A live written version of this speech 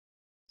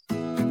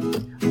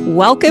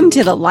Welcome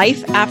to the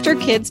Life After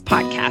Kids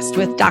podcast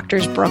with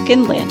Doctors Brooke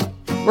and Lynn.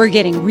 We're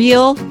getting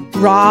real,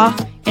 raw,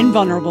 and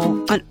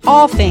vulnerable on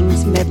all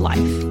things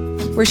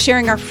midlife. We're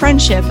sharing our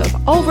friendship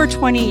of over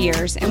 20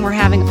 years, and we're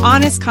having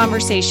honest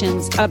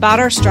conversations about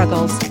our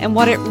struggles and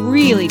what it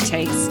really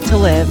takes to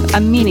live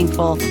a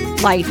meaningful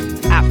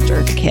life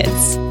after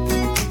kids.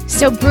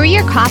 So brew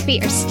your coffee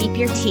or steep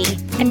your tea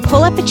and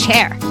pull up a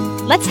chair.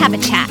 Let's have a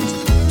chat.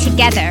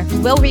 Together,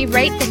 we'll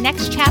rewrite the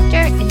next chapter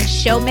and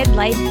show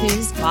midlife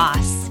who's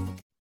boss.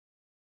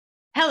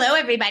 Hello,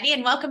 everybody,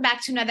 and welcome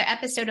back to another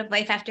episode of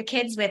Life After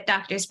Kids with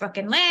Doctors Brooke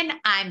and Lynn.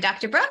 I'm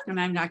Dr. Brooke. And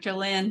I'm Dr.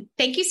 Lynn.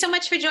 Thank you so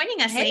much for joining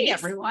us, Hey, ladies.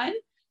 everyone.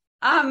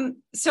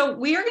 So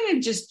we are going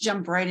to just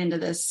jump right into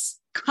this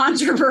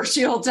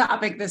controversial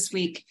topic this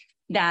week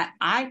that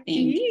I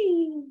think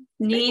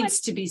needs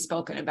to be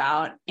spoken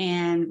about.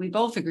 And we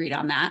both agreed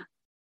on that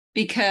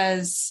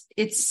because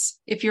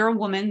if you're a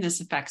woman, this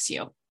affects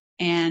you.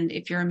 And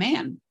if you're a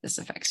man, this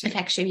affects you.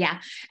 Affects you, yeah.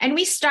 And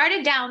we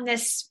started down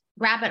this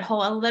rabbit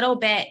hole a little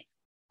bit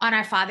on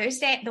our Father's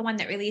Day, the one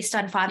that released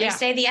on Father's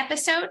Day, the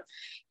episode.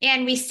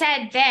 And we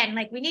said then,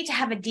 we need to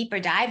have a deeper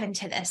dive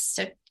into this.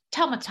 So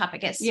tell them what the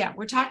topic is. Yeah,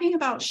 we're talking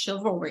about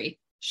chivalry.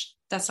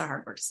 That's a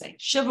hard word to say.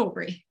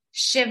 Chivalry.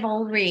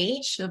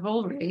 Chivalry.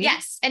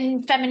 Yes.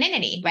 And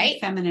femininity, right?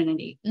 And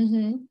femininity.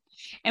 Mm-hmm.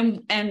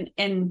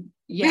 And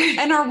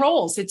yeah, and our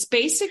roles. It's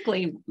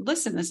basically,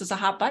 listen, this is a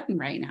hot button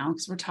right now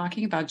because we're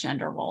talking about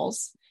gender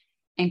roles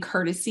and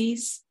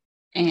courtesies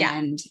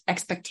and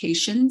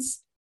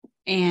expectations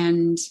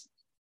and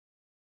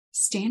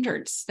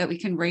standards that we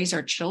can raise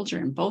our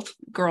children, both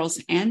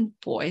girls and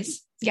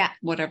boys. Yeah.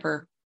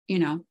 Whatever,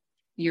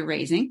 you're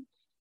raising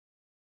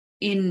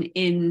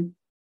in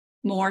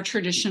more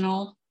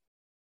traditional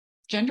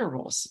gender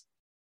roles.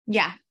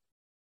 Yeah.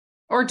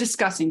 Or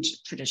discussing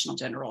traditional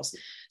gender roles.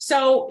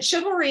 So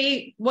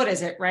chivalry, what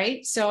is it,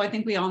 right? So I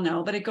think we all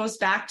know, but it goes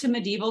back to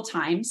medieval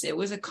times. It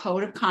was a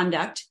code of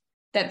conduct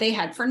that they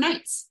had for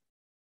knights.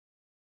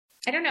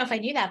 I don't know if I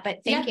knew that,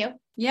 but thank you.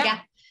 Yeah.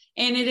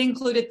 And it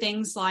included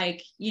things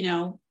like,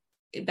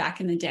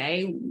 back in the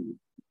day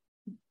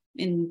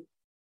in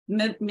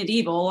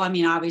medieval,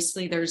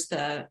 obviously there's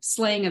the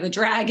slaying of the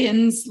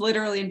dragons,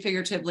 literally and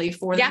figuratively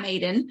for the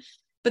maiden.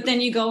 But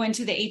then you go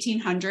into the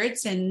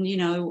 1800s and,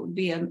 it would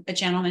be a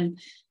gentleman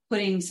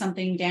putting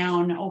something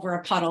down over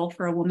a puddle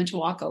for a woman to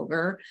walk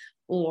over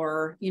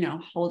or,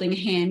 holding a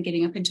hand,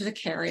 getting up into the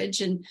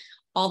carriage and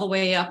all the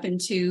way up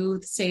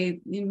into, say,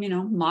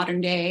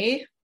 modern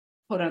day,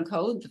 quote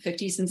unquote, the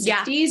 50s and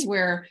 60s,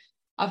 where,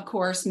 of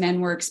course, men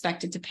were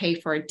expected to pay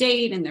for a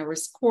date and there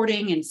was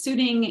courting and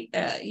suiting,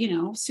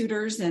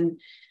 suitors and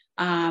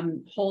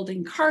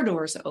holding car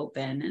doors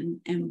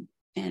open and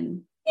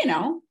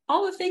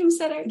all the things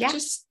that are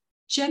just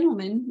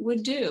gentlemen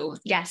would do.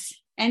 Yes.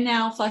 And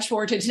now flash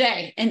forward to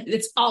today and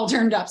it's all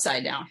turned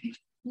upside down.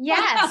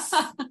 Yes.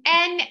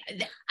 And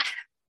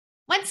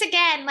once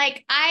again,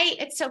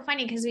 it's so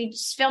funny because we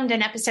just filmed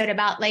an episode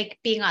about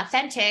being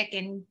authentic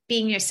and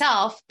being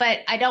yourself, but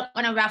I don't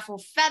want to ruffle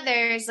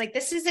feathers.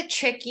 This is a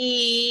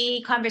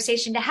tricky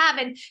conversation to have.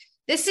 And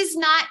this is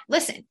not,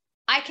 listen,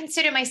 I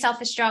consider myself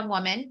a strong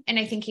woman and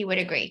I think you would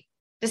agree.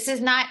 This is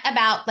not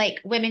about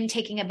women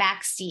taking a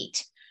back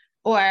seat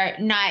or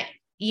not,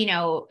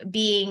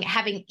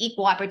 having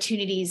equal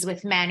opportunities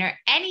with men or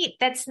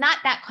that's not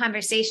that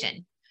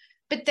conversation.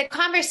 But the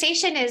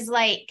conversation is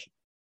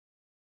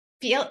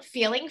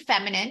feeling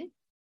feminine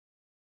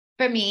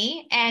for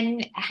me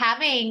and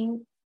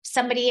having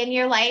somebody in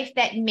your life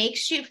that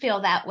makes you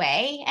feel that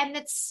way. And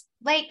it's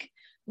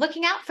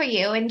looking out for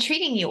you and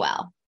treating you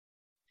well.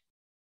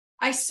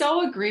 I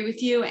so agree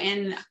with you.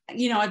 And,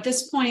 at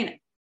this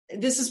point,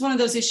 this is one of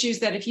those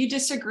issues that if you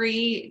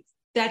disagree,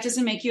 that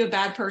doesn't make you a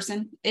bad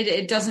person.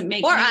 It doesn't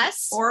make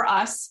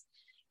us.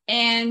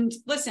 And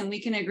listen, we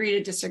can agree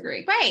to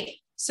disagree. Right.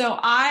 So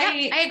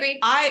I agree.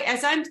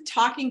 As I'm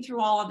talking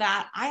through all of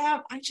that,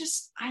 I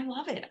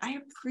love it. I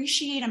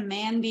appreciate a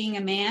man being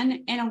a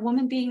man and a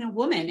woman being a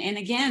woman. And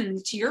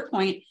again, to your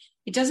point,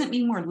 it doesn't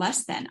mean we're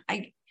less than.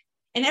 And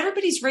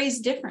everybody's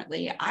raised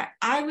differently.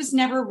 I was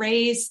never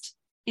raised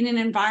in an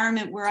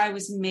environment where I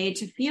was made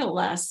to feel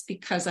less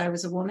because I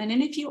was a woman.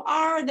 And if you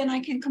are, then I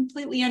can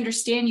completely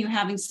understand you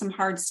having some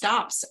hard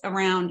stops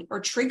around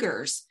or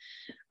triggers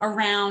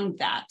around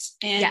that.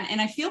 And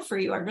I feel for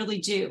you. I really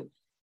do.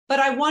 But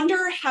I wonder,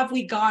 have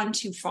we gone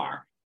too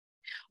far?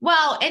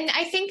 Well, and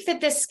I think that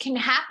this can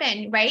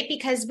happen, right?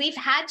 Because we've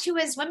had to,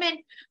 as women,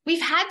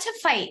 we've had to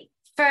fight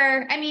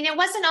it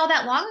wasn't all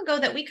that long ago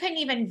that we couldn't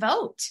even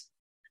vote.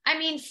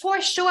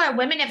 For sure,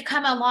 women have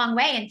come a long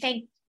way and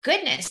thank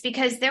goodness,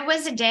 because there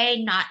was a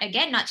day, not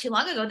too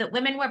long ago, that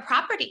women were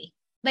property.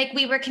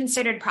 We were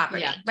considered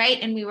property, right?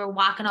 And we were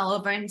walking all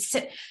over and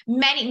so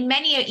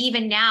many,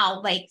 even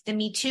now, the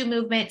Me Too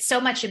movement, so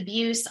much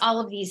abuse, all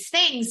of these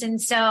things. And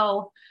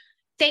so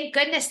thank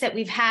goodness that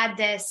we've had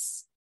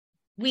this,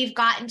 we've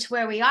gotten to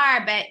where we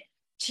are. But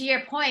to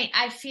your point,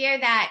 I fear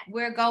that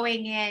we're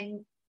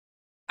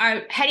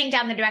heading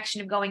down the direction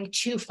of going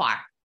too far.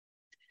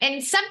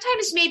 And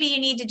sometimes maybe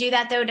you need to do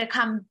that though, to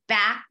come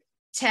back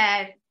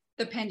to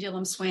the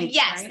pendulum swings.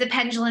 Yes, right? the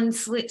pendulum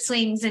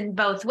swings in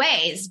both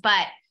ways,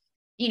 but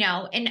you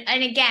know, and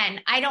again,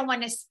 I don't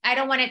want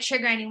to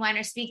trigger anyone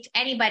or speak to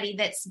anybody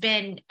that's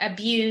been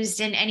abused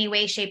in any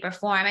way, shape, or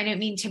form. I don't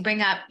mean to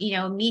bring up, you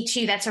know, Me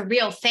Too. That's a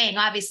real thing.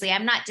 Obviously,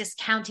 I'm not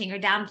discounting or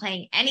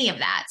downplaying any of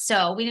that.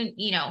 So we didn't,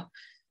 you know,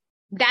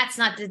 that's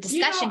not the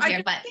discussion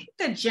here. But I think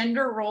the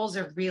gender roles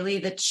are really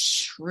the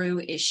true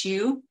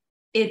issue.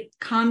 It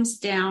comes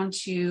down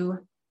to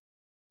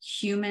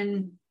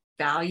human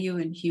value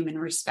and human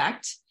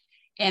respect.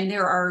 And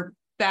there are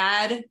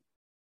bad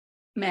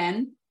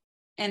men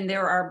and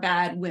there are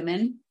bad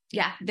women.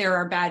 Yeah. There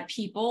are bad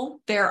people.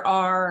 There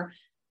are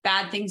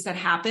bad things that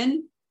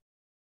happen.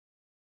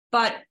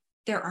 But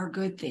there are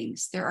good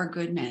things. There are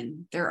good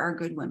men. There are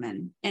good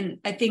women. And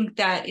I think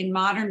that in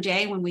modern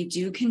day, when we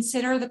do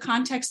consider the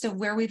context of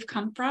where we've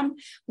come from,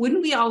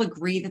 wouldn't we all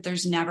agree that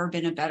there's never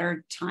been a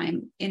better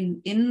time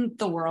in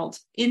the world,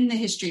 in the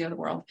history of the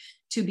world,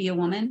 to be a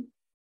woman?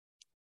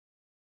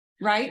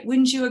 Right?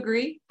 Wouldn't you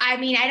agree? I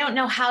mean, I don't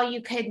know how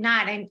you could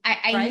not. I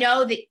Right?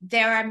 know that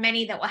there are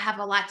many that will have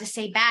a lot to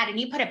say bad. And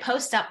you put a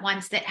post up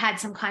once that had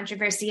some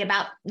controversy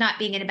about not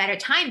being in a better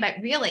time. But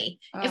really,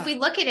 if we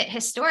look at it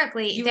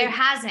historically, there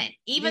hasn't.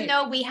 Even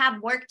though we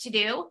have work to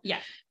do,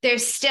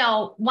 there's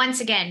still, once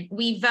again,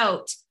 we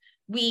vote.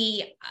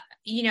 We,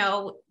 you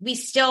know, we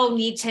still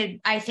need to,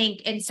 I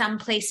think, in some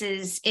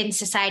places in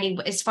society,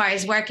 as far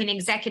as work and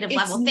executive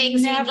level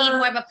things, we need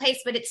more of a place,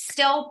 but it's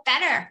still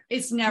better.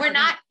 It's never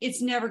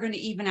going to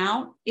even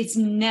out. It's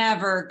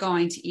never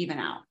going to even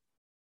out.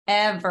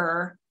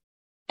 Ever.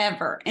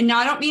 And now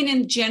I don't mean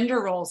in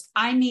gender roles.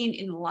 I mean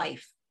in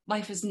life.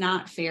 Life is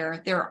not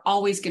fair. There are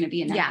always going to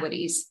be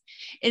inequities.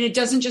 And it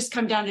doesn't just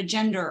come down to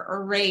gender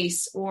or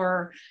race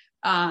or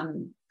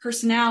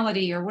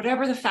personality or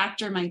whatever the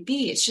factor might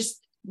be. It's just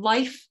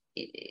life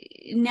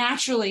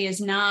naturally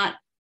is not,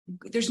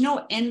 there's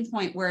no end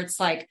point where it's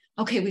like,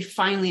 okay, we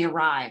finally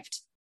arrived.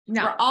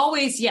 No. We're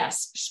always,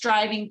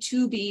 striving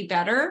to be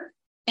better.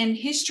 And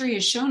history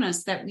has shown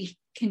us that we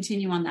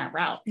continue on that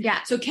route.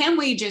 Yeah. So can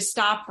we just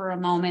stop for a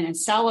moment and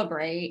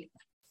celebrate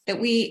that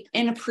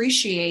and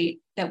appreciate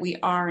that we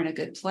are in a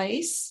good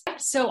place?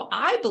 So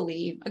I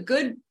believe a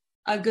good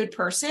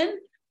person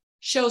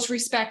shows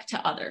respect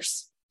to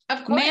others.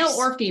 Of course. Male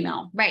or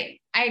female.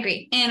 Right. I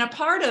agree. And a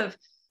part of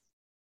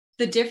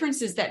the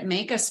differences that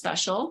make us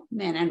special,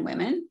 men and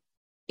women,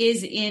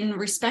 is in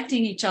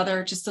respecting each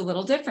other just a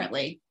little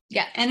differently.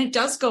 Yeah. And it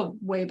does go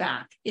way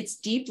back. It's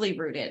deeply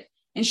rooted.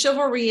 And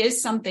chivalry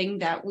is something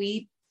that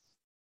we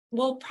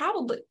will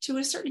probably, to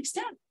a certain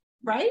extent,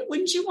 right?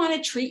 Wouldn't you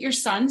want to raise your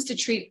sons to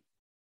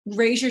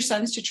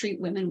treat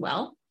women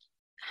well?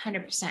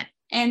 100%.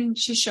 And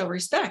to show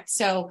respect.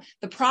 So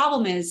the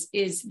problem is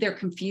they're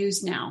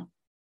confused now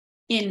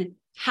in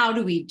how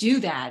do we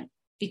do that?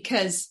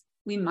 Because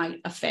we might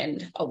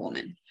offend a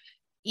woman.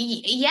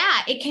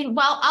 Yeah, it can.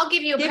 Well, I'll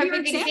give you a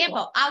perfect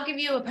example. I'll give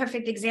you a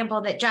perfect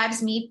example that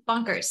drives me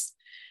bonkers.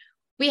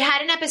 We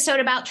had an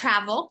episode about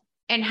travel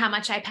and how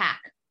much I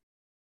pack,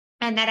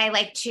 and that I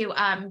like to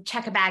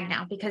check a bag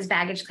now because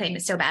baggage claim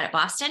is so bad at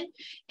Boston.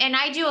 And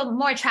I do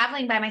more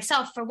traveling by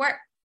myself for work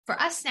for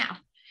us now.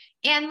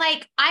 And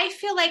like, I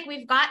feel like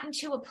we've gotten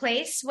to a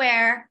place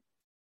where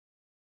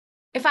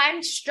if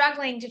I'm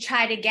struggling to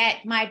try to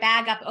get my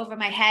bag up over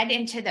my head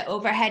into the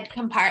overhead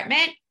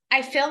compartment,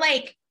 I feel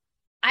like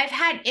I've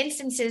had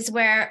instances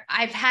where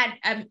I've had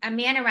a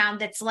man around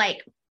that's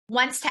like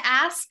wants to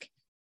ask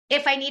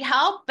if I need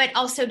help, but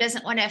also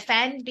doesn't want to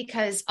offend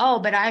because,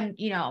 but I'm,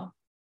 you know,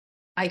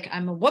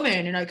 I'm a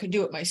woman and I could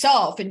do it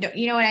myself. And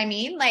you know what I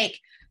mean? Like,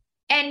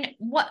 and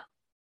why,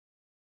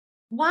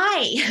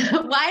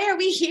 why are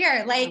we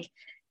here? Like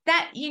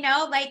that, you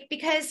know, like,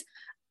 because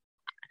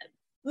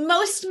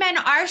most men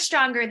are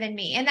stronger than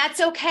me and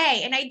that's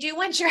okay. And I do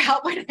want your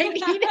help when I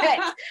need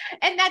it.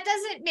 And that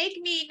doesn't make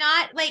me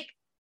not like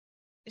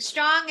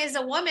strong as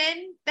a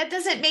woman. That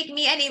doesn't make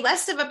me any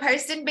less of a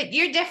person, but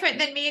you're different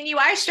than me and you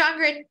are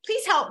stronger and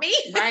please help me.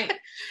 Right.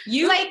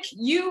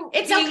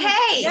 It's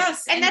okay.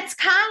 Yes. And that's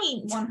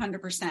kind.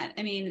 100%.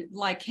 I mean,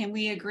 like, can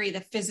we agree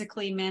that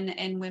physically men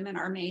and women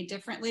are made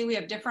differently? We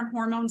have different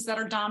hormones that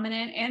are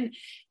dominant and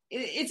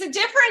it's a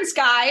difference,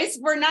 guys.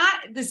 We're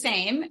not the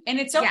same and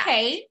it's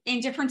okay. Yeah.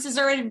 And differences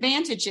are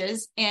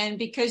advantages. And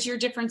because your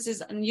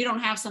differences and you don't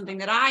have something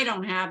that I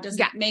don't have,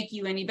 doesn't make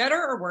you any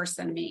better or worse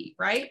than me.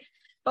 Right.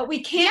 But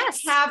we can't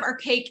have our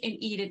cake and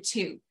eat it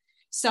too.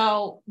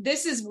 So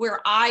this is where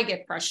I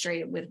get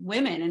frustrated with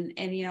women.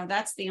 And you know,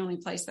 that's the only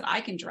place that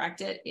I can direct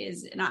it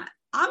is, and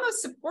I'm a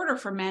supporter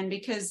for men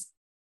because,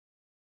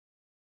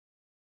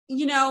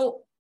 you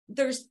know,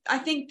 I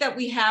think that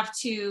we have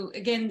to,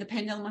 again, the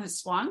pendulum has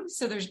swung.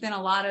 So there's been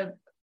a lot of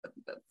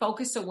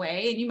focus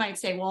away. And you might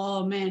say,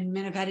 well, men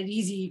have had it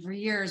easy for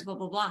years, blah,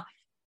 blah, blah.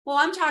 Well,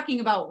 I'm talking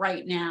about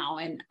right now,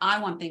 and I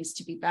want things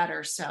to be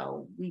better.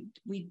 So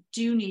we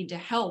do need to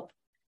help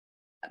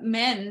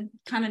men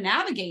kind of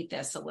navigate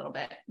this a little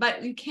bit,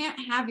 but you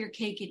can't have your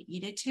cake and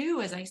eat it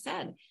too, as I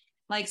said.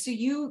 Like, so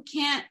you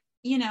can't,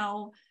 you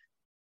know,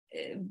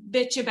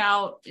 bitch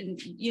about, and,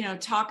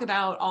 talk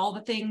about all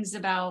the things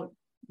about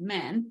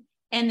men,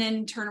 and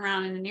then turn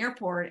around in an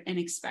airport and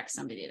expect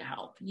somebody to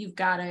help. You've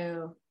got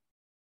to,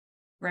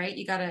 right?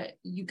 You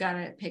got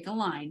to pick a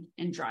line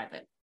and drive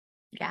it.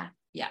 Yeah.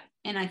 Yeah.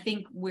 And I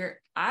think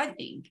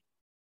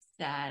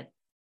that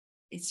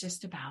it's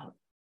just about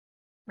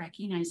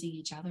recognizing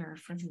each other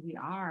for who we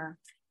are.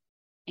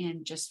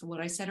 And just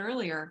what I said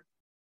earlier,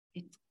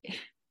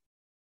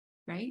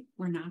 right?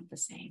 We're not the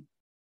same.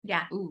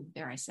 Yeah. Ooh,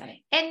 there I said it.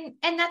 And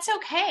that's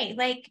okay.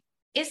 Like,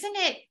 isn't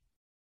it?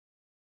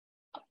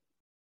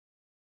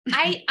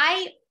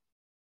 I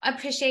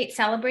appreciate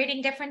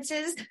celebrating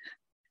differences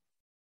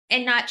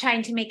and not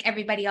trying to make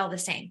everybody all the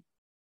same.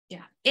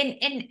 Yeah.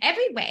 In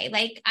every way.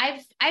 Like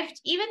I've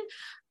even,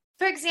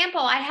 for example,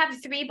 I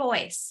have 3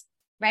 boys,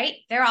 right?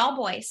 They're all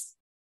boys,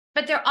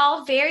 but they're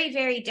all very,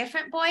 very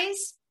different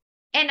boys.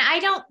 And I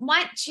don't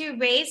want to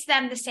raise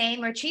them the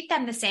same or treat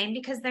them the same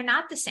because they're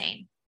not the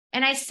same.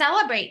 And I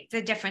celebrate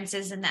the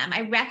differences in them.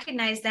 I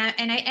recognize them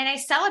and I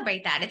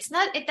celebrate that. It's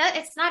not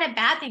a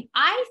bad thing.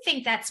 I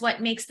think that's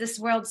what makes this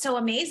world so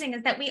amazing,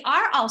 is that we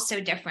are all so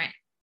different.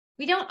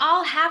 We don't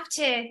all have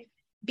to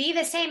be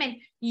the same. And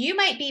you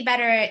might be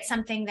better at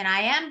something than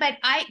I am, but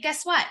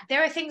guess what?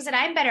 There are things that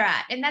I'm better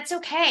at, and that's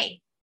okay.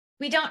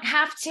 We don't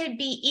have to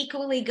be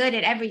equally good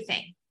at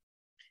everything.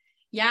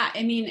 Yeah.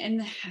 I mean,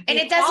 and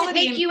it doesn't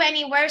make you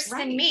any worse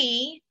than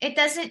me. It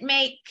doesn't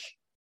make.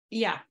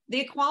 Yeah.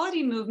 The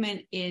equality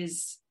movement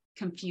is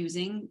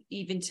confusing,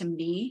 even to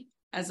me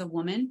as a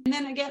woman. And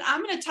then again,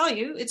 I'm going to tell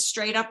you, it's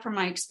straight up from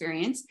my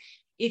experience.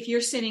 If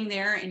you're sitting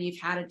there and you've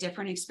had a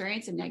different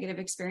experience, a negative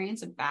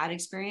experience, a bad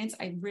experience,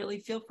 I really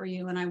feel for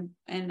you. And I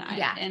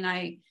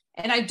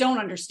don't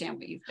understand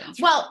what you've been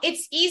through. Well,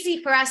 it's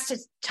easy for us to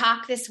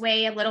talk this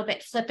way a little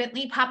bit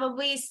flippantly.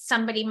 Probably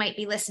somebody might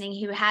be listening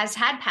who has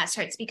had past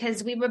hurts,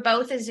 because we were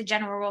both, as a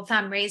general rule of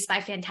thumb, raised by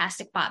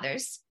fantastic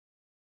fathers.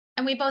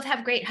 And we both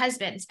have great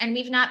husbands, and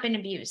we've not been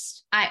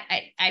abused.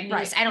 I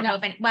don't know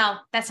if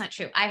well, that's not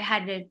true. I've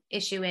had an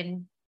issue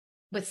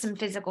with some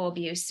physical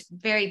abuse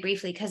very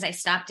briefly because I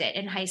stopped it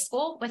in high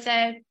school with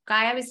a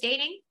guy I was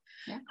dating.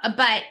 Yeah.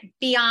 But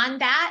beyond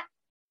that,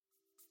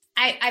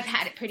 I've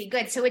had it pretty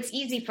good. So it's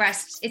easier for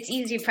us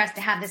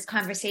to have this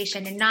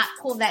conversation and not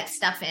pull that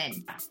stuff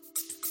in.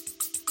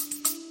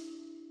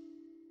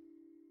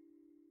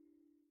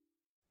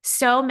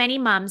 So many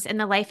moms in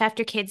the Life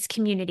After Kids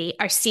community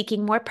are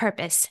seeking more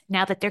purpose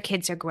now that their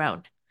kids are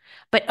grown.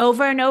 But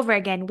over and over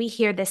again, we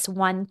hear this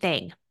one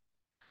thing: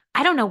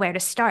 I don't know where to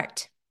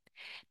start.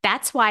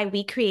 That's why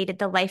we created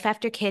the Life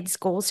After Kids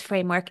Goals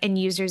Framework and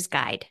User's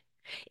Guide.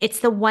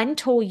 It's the one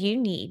tool you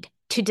need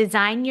to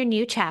design your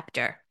new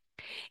chapter,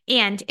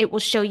 and it will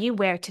show you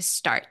where to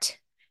start.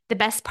 The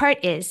best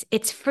part is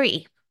it's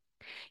free.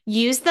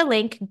 Use the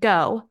link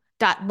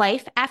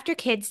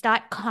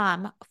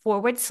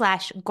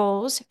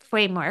go.lifeafterkids.com/goals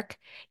framework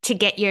to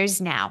get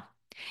yours now.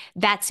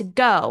 That's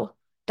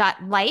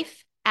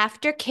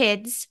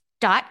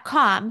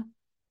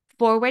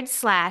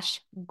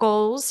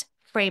go.lifeafterkids.com/goals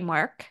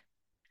framework.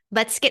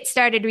 Let's get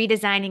started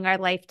redesigning our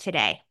life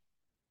today.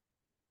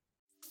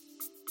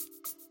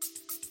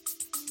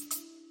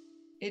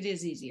 It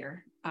is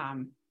easier.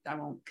 I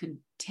won't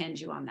contend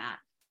you on that.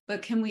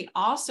 But can we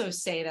also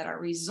say that our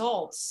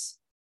results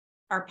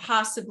are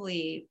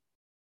possibly,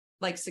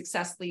 like,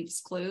 success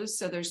leaves clues?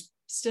 So there's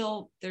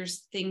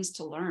things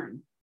to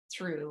learn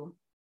through.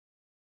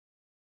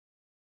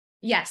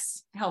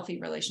 Yes. Healthy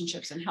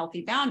relationships and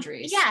healthy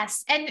boundaries.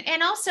 Yes.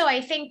 And also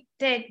I think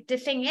that the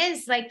thing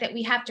is, like, that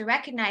we have to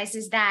recognize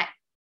is that,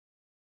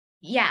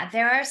 yeah,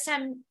 there are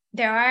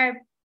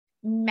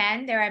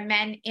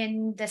men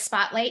in the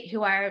spotlight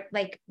who are,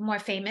 like, more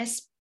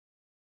famous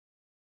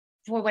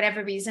for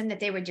whatever reason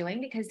that they were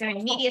doing, because they're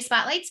in media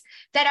spotlights,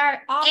 that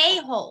are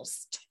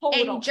a-holes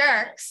and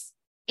jerks.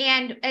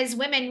 And as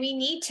women, we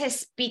need to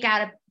speak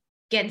out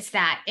against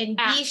that and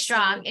be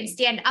strong and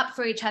stand up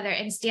for each other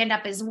and stand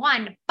up as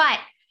one. But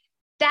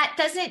that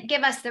doesn't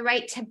give us the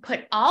right to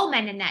put all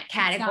men in that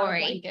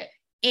category.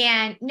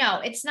 And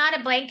no, it's not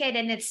a blanket,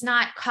 and it's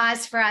not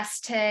cause for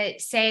us to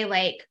say,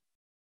 like,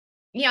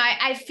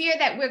 I fear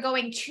that we're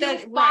going too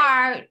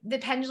far. Right. The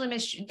pendulum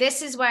is,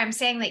 this is where I'm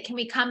saying, like, can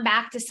we come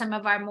back to some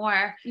of our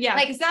more,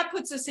 because that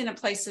puts us in a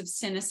place of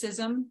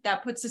cynicism.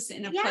 That puts us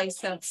in a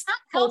place of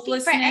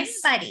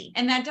hopelessness for anybody.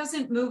 And that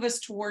doesn't move us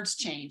towards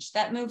change.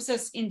 That moves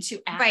us into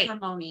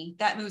acrimony. Right.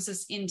 That moves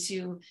us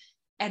into,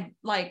 at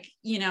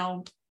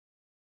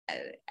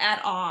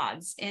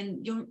odds.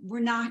 And we're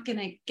not going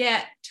to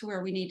get to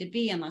where we need to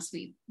be unless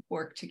we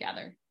work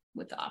together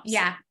with the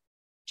opposite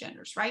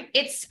genders, right?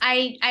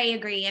 I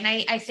agree. And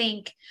I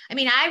think,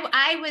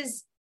 I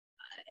was,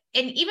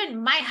 and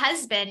even my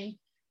husband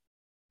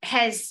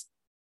has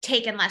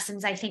taken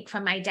lessons, I think,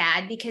 from my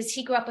dad, because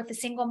he grew up with a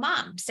single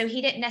mom. So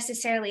he didn't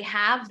necessarily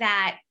have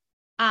that.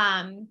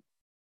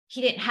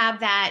 He didn't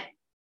have that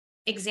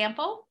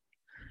example,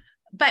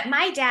 but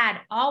my dad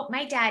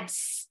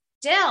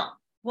still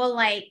will,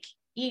 like,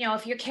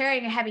 if you're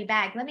carrying a heavy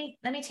bag, let me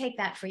take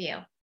that for you.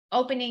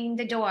 opening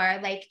the door,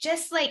 like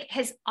just like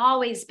has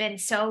always been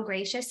so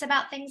gracious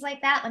about things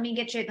like that. Let me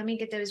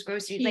get those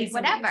groceries, He's like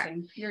whatever.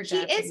 amazing. Your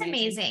He dad's is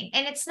amazing.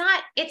 And it's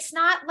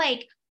not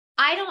like,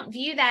 I don't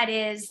view that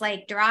as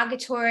like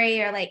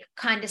derogatory or like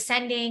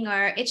condescending,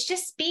 or it's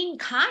just being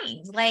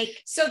kind. Like,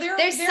 so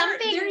there's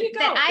something there you go.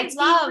 that I it's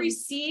love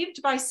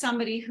received by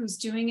somebody who's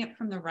doing it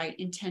from the right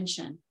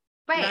intention.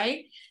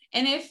 Right.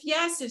 And if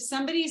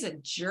somebody's a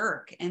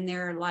jerk and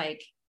they're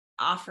like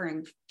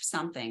offering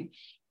something,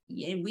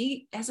 and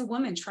we as a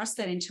woman trust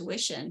that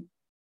intuition,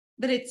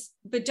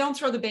 but don't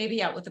throw the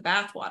baby out with the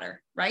bathwater,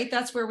 right?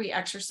 That's where we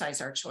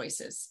exercise our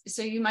choices.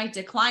 So you might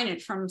decline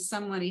it from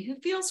somebody who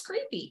feels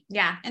creepy.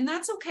 Yeah. And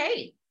that's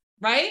okay.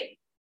 Right.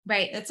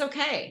 That's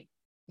okay.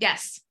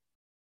 Yes.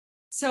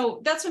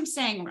 So that's what I'm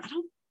saying. I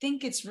don't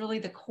think it's really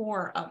the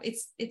core of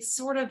it's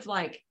sort of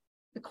like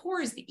the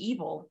core is the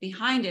evil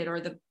behind it, or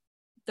the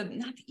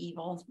not the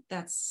evil,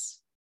 it's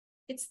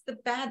the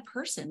bad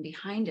person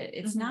behind it.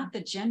 It's not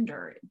the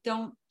gender.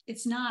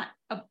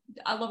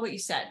 I love what you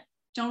said.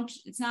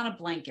 It's not a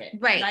blanket,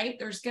 right?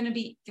 There's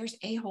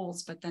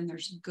a-holes, but then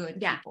there's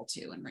good people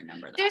too. And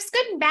remember that there's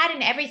good and bad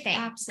in everything.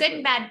 Absolutely. Good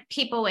and bad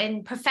people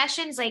in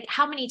professions. Like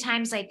how many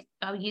times, like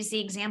I'll use the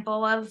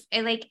example of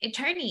like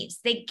attorneys,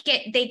 they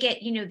get,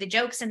 the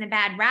jokes and the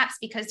bad raps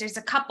because there's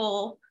a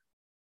couple,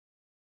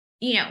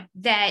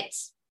 that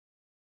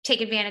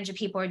take advantage of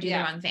people or do the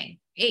wrong thing.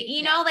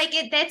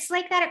 That's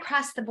like that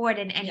across the board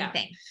in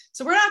anything. Yeah.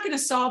 So we're not going to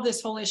solve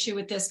this whole issue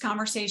with this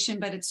conversation,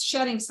 but it's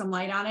shedding some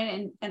light on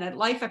it. And at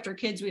Life After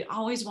Kids, we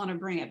always want to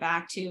bring it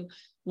back to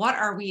what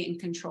are we in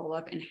control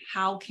of, and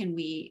how can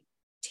we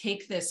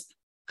take this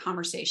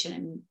conversation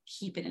and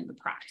keep it in the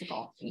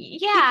practical?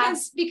 Yeah.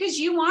 Because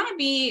you want to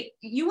be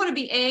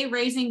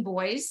raising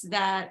boys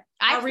that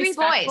are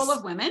respectful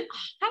of women.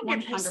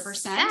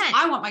 100%.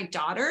 I want my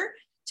daughter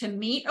to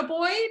meet a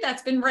boy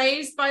that's been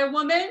raised by a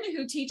woman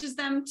who teaches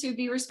them to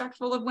be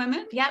respectful of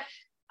women. Yep.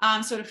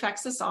 So it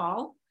affects us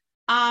all.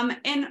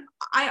 And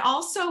I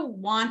also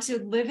want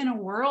to live in a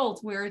world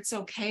where it's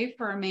okay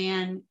for a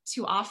man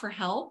to offer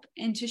help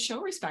and to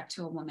show respect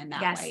to a woman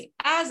that way,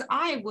 as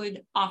I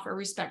would offer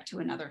respect to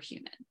another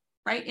human,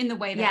 right? In the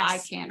way that I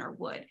can or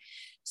would.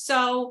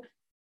 So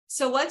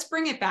let's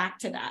bring it back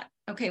to that.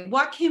 Okay.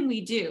 What can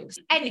we do?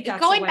 And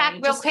going back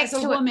real quick as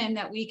a woman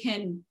that we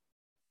can,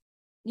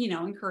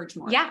 encourage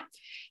more. Yeah.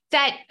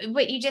 That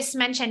what you just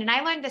mentioned, and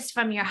I learned this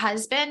from your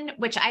husband,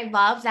 which I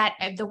love, that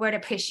the word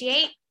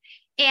appreciate.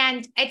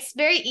 And it's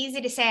very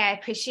easy to say, I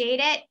appreciate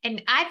it.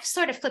 And I've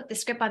sort of flipped the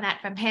script on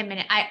that from him.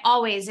 And I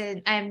always,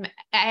 I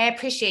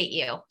appreciate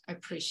you. I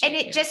appreciate And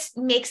it just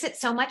makes it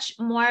so much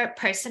more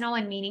personal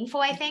and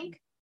meaningful, I think.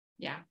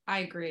 Yeah, I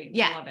agree.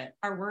 Yeah. I love it.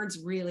 Our words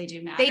really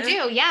do matter. They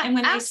do. Yeah. And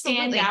when they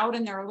stand out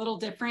and they're a little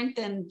different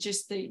than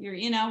just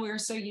we're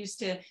so used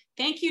to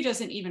thank you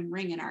doesn't even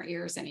ring in our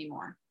ears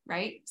anymore.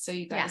 Right. So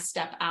you got to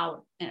step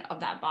out of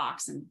that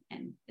box and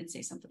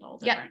say something a little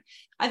different.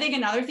 I think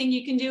another thing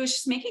you can do is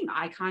just making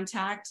eye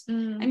contact. I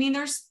mean,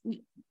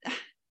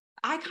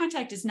 eye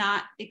contact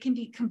it can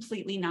be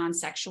completely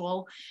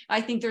non-sexual.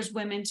 I think there's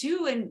women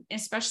too. And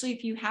especially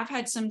if you have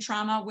had some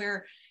trauma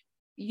where,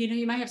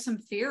 you might have some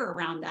fear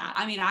around that.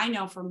 I mean, I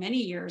know for many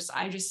years,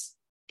 I just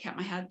kept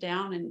my head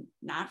down, and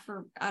not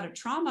out of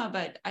trauma,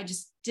 but I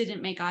just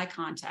didn't make eye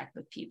contact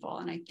with people.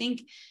 And I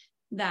think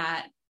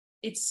that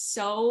it's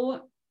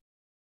so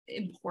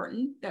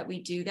important that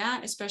we do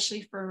that,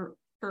 especially for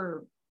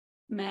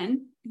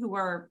men who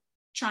are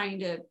trying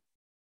to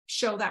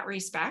show that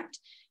respect,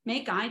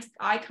 make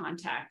eye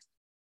contact.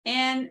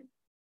 And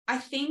I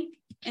think,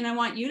 and I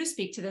want you to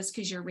speak to this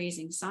because you're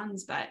raising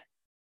sons, but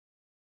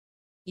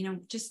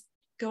just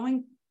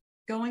going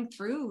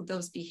through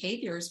those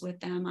behaviors with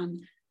them on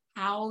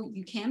how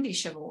you can be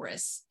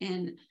chivalrous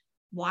and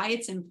why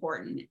it's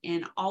important,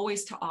 and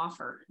always to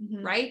offer,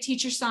 right?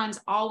 Teach your sons,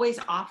 always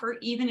offer,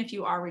 even if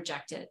you are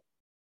rejected,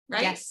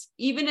 right? Yes.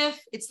 Even if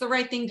it's the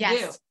right thing to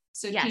do.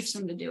 So teach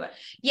them to do it.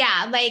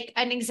 Yeah. Like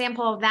an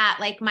example of that,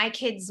 like my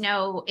kids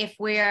know if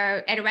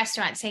we're at a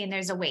restaurant saying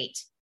there's a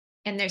wait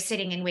and they're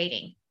sitting and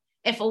waiting,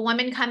 if a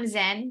woman comes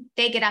in,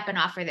 they get up and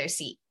offer their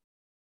seat.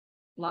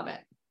 Love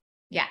it.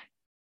 Yeah.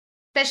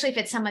 Especially if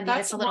it's someone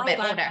that's a little bit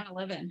older.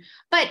 Live in.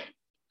 But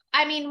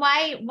I mean,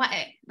 why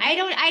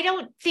I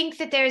don't think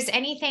that there's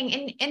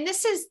anything. And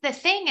this is the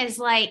thing is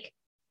like,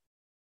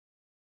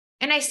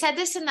 and I said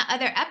this in the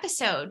other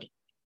episode,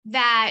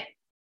 that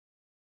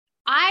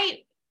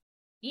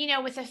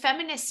with the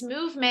feminist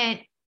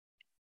movement,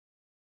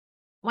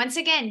 once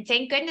again,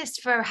 thank goodness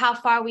for how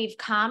far we've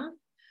come.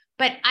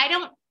 But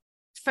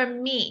for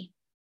me,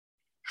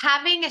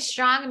 having a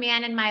strong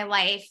man in my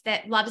life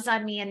that loves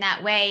on me in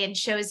that way and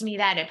shows me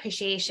that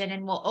appreciation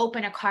and will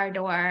open a car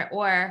door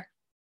or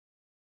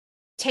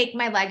take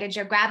my luggage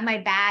or grab my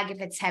bag if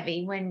it's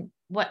heavy,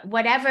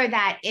 whatever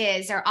that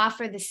is, or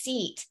offer the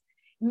seat,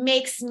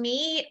 makes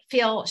me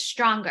feel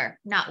stronger,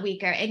 not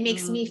weaker. It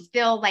makes me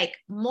feel like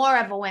more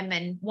of a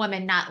woman,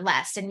 not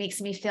less. It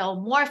makes me feel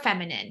more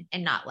feminine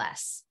and not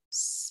less.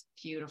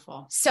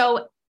 Beautiful.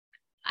 So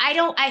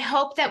I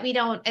hope that we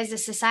don't, as a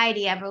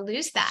society, ever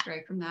lose that.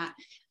 Straight from that.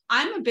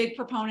 I'm a big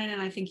proponent,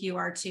 and I think you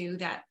are too,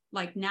 that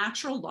like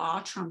natural law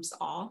trumps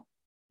all,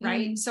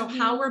 right? Mm-hmm. So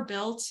how we're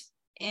built,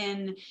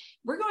 and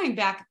we're going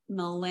back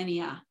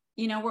millennia,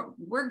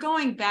 we're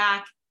going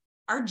back,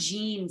 our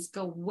genes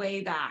go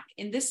way back,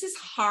 and this is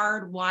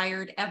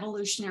hardwired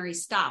evolutionary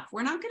stuff.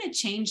 We're not going to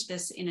change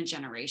this in a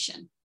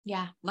generation.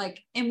 Yeah.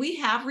 And we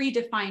have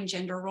redefined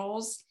gender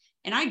roles,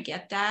 and I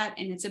get that.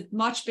 And it's a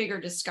much bigger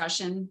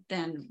discussion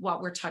than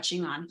what we're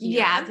touching on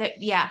here.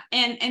 Yeah.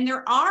 And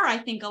there are, I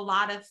think, a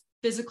lot of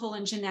physical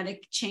and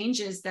genetic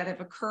changes that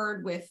have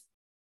occurred with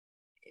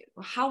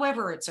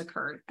however it's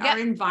occurred, our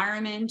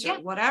environment or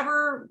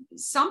whatever,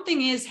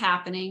 something is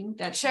happening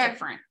that's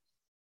different.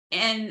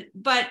 And,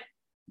 but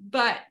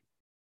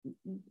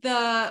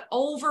the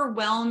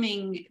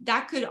overwhelming,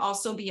 that could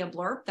also be a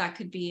blurb. That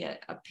could be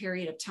a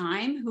period of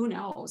time. Who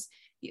knows?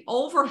 The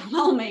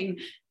overwhelming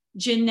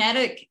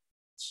genetic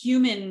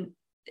human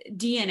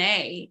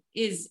DNA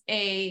is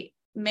a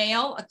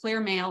male, a clear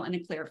male, and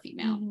a clear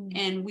female. Mm-hmm.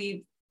 And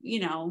we've,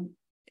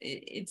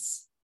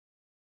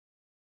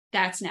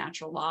 that's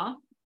natural law.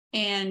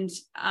 And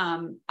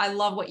I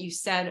love what you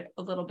said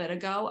a little bit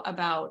ago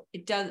about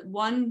it does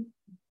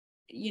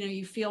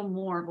you feel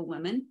more of a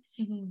woman.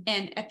 Mm-hmm.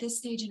 And at this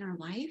stage in our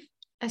life,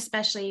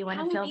 especially, you want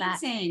to feel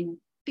amazing, that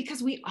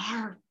because we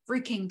are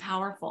freaking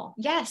powerful.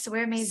 Yes,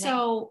 we're amazing.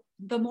 So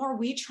the more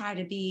we try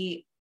to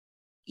be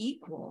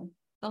equal,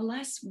 the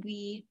less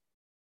we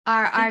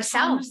are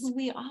ourselves. Who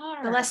we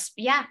are. The less,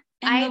 yeah.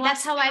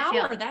 That's how I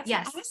feel. That's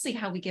honestly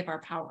how we give our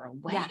power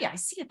away. Yeah. I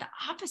see it the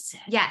opposite.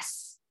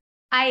 Yes,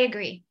 I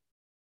agree.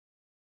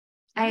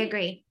 I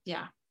agree.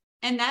 Yeah.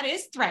 And that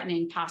is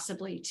threatening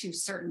possibly to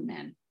certain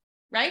men,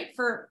 right?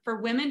 For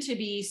women to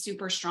be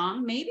super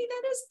strong, maybe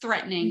that is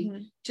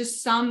threatening to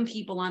some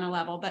people on a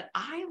level, but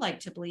I like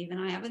to believe, and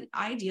I have an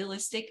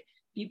idealistic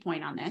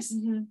viewpoint on this,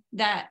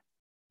 that,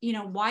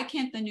 why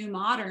can't the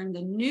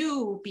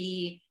new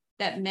be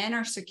that men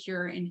are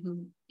secure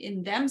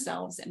in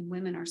themselves and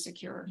women are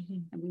secure,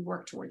 and we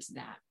work towards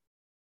that.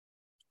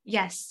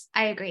 Yes,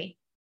 I agree.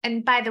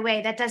 And by the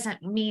way, that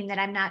doesn't mean that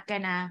I'm not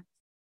going to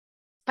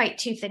fight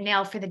tooth and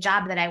nail for the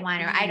job that I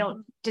want, or I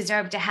don't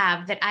deserve to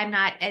have, that I'm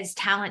not as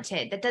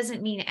talented. That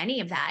doesn't mean any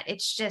of that.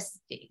 It's just,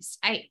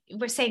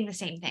 we're saying the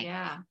same thing.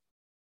 Yeah.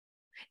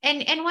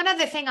 And one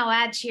other thing I'll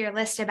add to your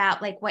list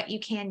about like what you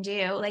can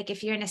do, like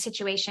if you're in a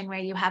situation where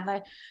you have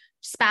a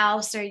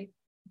spouse or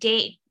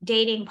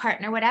dating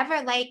partner,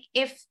 whatever, like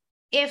if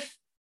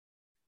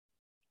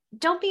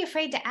don't be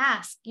afraid to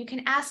ask. You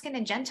can ask in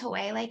a gentle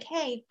way, like,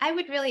 hey, I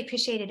would really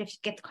appreciate it if you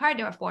get the car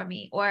door for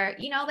me, or,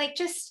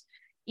 just,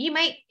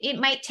 it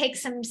might take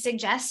some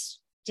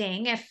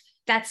suggesting if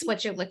that's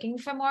what you're looking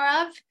for more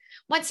of.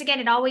 Once again,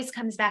 it always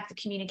comes back to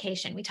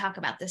communication. We talk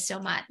about this so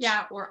much.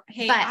 Yeah. Or,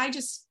 hey, I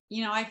just,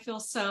 I feel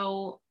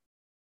so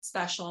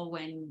special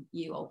when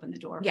you open the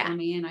door for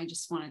me. And I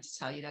just wanted to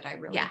tell you that I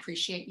really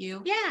appreciate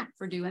you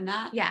for doing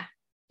that. Yeah.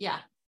 Yeah.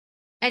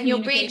 And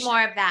you'll breed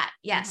more of that.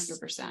 Yes.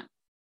 100%.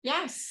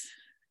 Yes.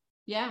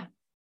 Yeah.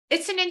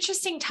 It's an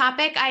interesting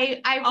topic. I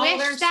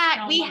wish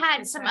that we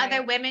had some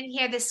other women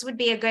here. This would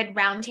be a good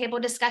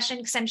roundtable discussion,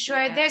 because I'm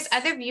sure there's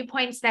other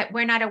viewpoints that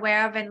we're not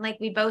aware of. And like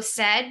we both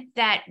said,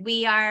 that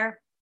we are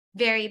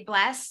very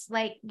blessed,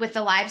 like with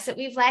the lives that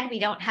we've led. We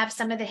don't have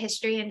some of the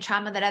history and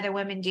trauma that other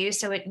women do.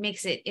 So it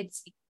makes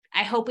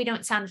I hope we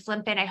don't sound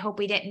flippant. I hope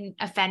we didn't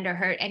offend or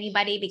hurt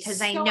anybody,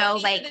 because I know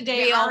like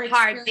real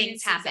hard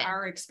things happen.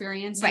 Our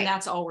experience, and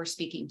that's all we're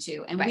speaking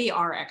to. And we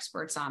are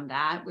experts on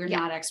that. We're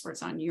not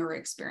experts on your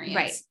experience.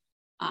 Right.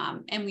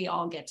 And we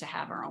all get to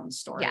have our own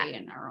story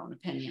and our own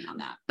opinion on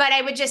that. But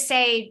I would just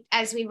say,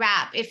 as we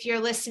wrap, if you're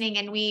listening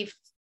and we've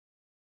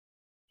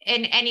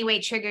in any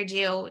way triggered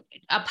you,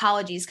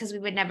 apologies, because we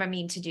would never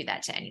mean to do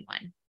that to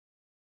anyone.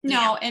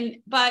 No.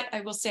 But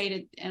I will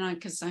say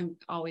because I'm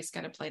always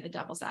got to play the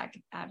devil's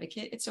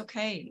advocate. It's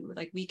okay.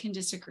 Like, we can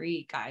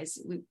disagree, guys.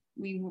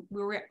 We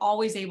were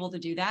always able to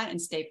do that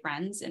and stay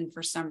friends. And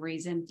for some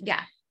reason,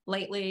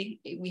 lately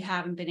we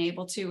haven't been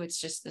able to. It's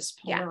just this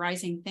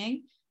polarizing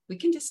thing. We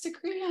can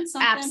disagree on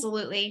something.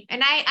 Absolutely.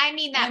 And I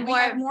mean that we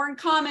have more in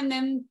common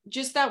than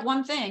just that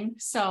one thing.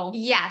 So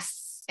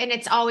yes. And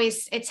it's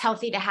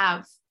healthy to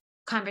have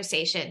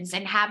conversations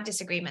and have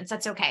disagreements.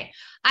 That's okay.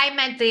 I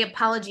meant the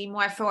apology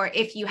more for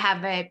if you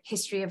have a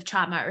history of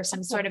trauma or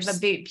some sort of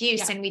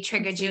abuse and we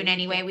triggered you in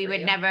any way, we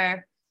would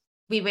never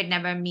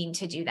mean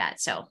to do that.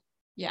 So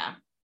yeah.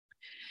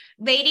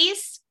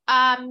 Ladies,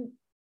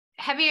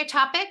 heavier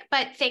topic,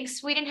 but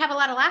thanks. We didn't have a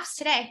lot of laughs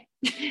today.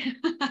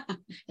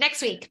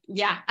 Next week.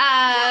 Yeah.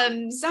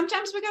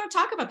 Sometimes we got to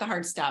talk about the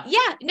hard stuff.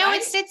 Yeah. No,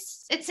 right?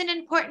 It's an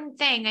important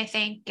thing, I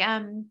think.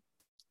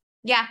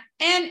 Yeah.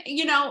 And,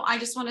 I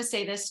just want to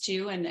say this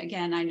too. And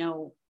again, I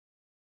don't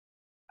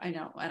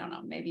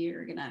know, maybe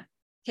you're going to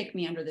kick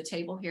me under the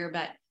table here,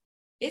 but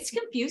it's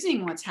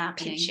confusing what's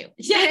happening.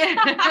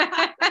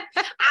 Yeah.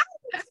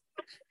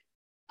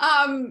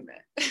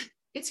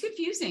 It's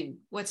confusing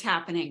what's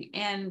happening.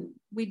 And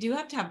we do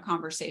have to have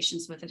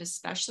conversations with it,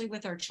 especially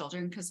with our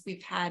children, because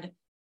we've had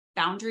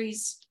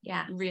boundaries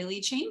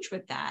really change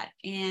with that.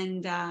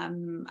 And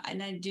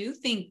I do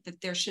think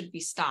that there should be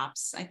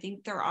stops. I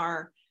think there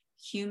are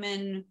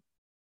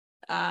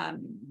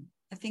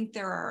I think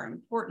there are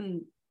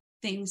important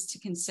things to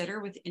consider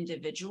with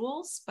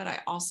individuals, but I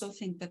also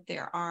think that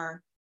there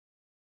are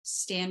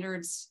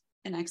standards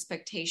and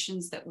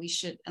expectations that we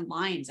should, and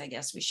lines, I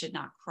guess, we should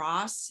not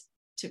cross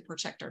to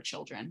protect our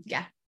children.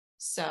 Yeah.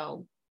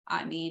 So,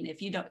 I mean,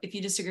 if you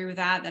disagree with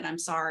that, then I'm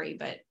sorry,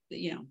 but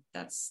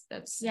that's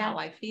how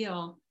I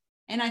feel.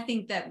 And I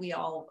think that we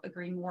all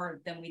agree more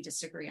than we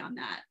disagree on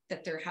that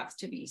there have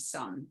to be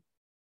some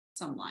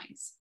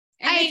lines.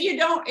 And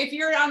if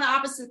you're on the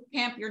opposite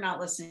camp, you're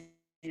not listening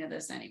to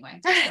this anyway.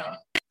 So.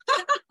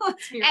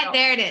 And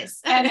there it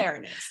is. And there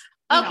it is.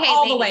 Okay.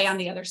 All the way on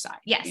the other side.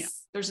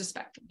 Yes. There's a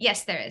spectrum.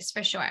 Yes, there is,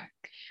 for sure.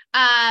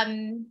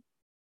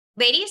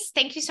 Ladies,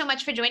 thank you so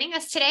much for joining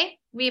us today.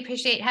 We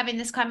appreciate having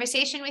this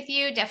conversation with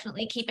you.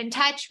 Definitely keep in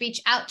touch.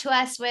 Reach out to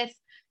us with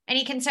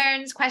any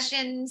concerns,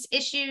 questions,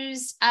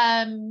 issues,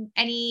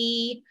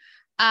 any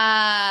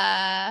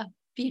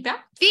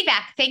feedback.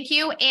 Thank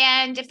you.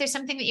 And if there's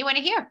something that you want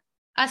to hear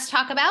us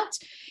talk about,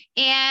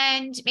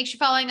 and make sure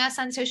you're following us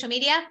on social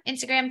media,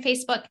 Instagram,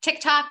 Facebook,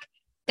 TikTok.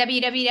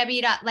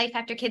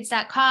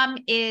 www.lifeafterkids.com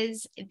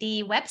is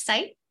the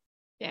website.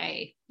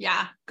 Yay.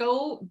 Yeah.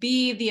 Go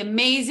be the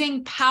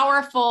amazing,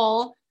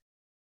 powerful,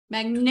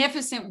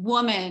 magnificent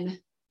woman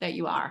that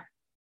you are.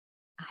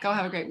 Go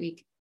have a great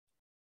week.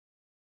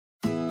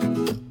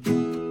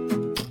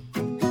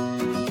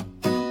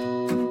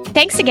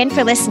 Thanks again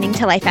for listening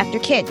to Life After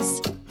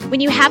Kids. When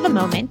you have a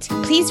moment,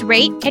 please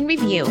rate and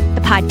review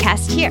the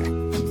podcast here.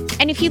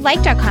 And if you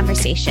liked our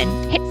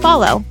conversation, hit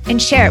follow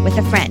and share it with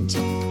a friend.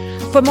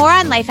 For more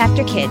on Life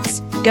After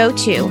Kids, go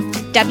to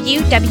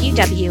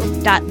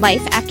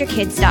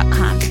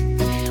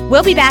www.lifeafterkids.com.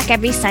 We'll be back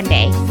every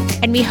Sunday,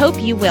 and we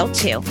hope you will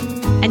too.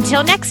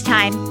 Until next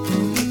time.